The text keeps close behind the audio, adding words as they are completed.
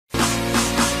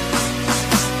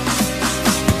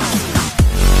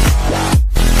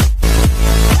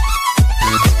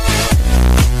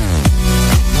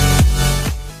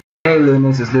Hey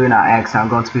Lunas, it's LunairX. I'm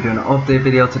going to be doing an update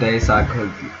video today so I could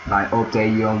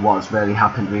update you on what's really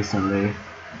happened recently.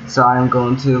 So I'm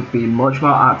going to be much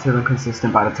more active and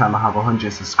consistent by the time I have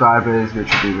 100 subscribers, which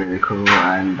would be really cool,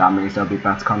 and that means there'll be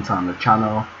better content on the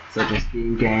channel, such as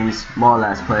theme games, more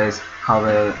let's plays,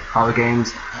 horror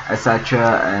games,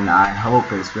 etc. And I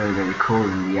hope it's really cool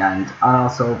in the end. And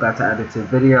also better edited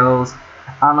videos.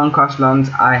 And on Crashlands,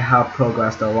 I have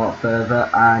progressed a lot further,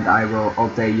 and I will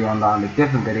update you on that in a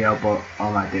different video. But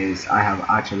on my days, I have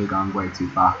actually gone way too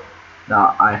far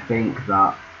that I think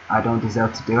that I don't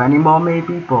deserve to do anymore,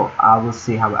 maybe. But I'll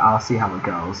see how it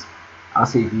goes. I'll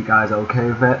see if you guys are okay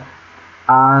with it.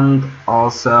 And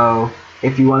also,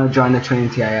 if you want to join the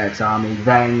LunairX army,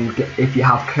 then if you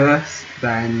have Curse,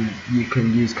 then you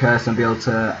can use Curse and be able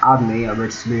to add me at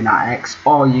LunairX,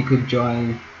 or you could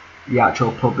join the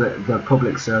actual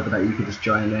public server that you could just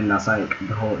join in. That's like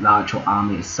the actual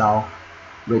army itself,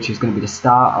 which is going to be the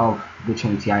start of the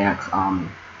LunairX army,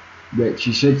 which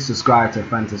you should subscribe to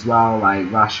friends as well, like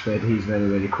Rashford. He's a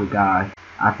really cool guy.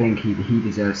 I think he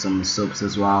deserves some subs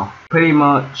as well. Pretty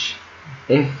much,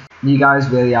 if you guys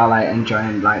really are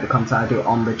enjoying the content I do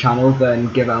on the channel,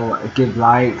 then give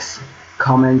likes,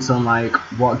 comments on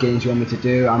what games you want me to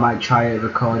do. I might try it,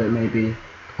 record it, maybe,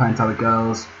 depends how it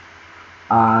goes.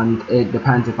 And it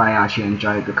depends if I actually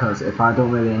enjoy it, because if I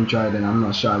don't really enjoy it, then I'm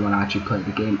not sure I want to actually play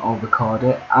the game or record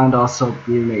it. And also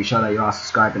make sure that you are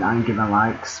subscribing and giving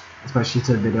likes, especially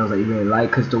to the videos that you really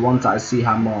like, because the ones that I see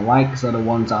have more likes are the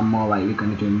ones I'm more likely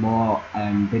going to do more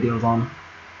videos on.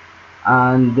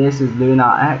 And this is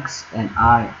LunairX, and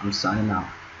I am signing out.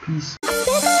 Peace.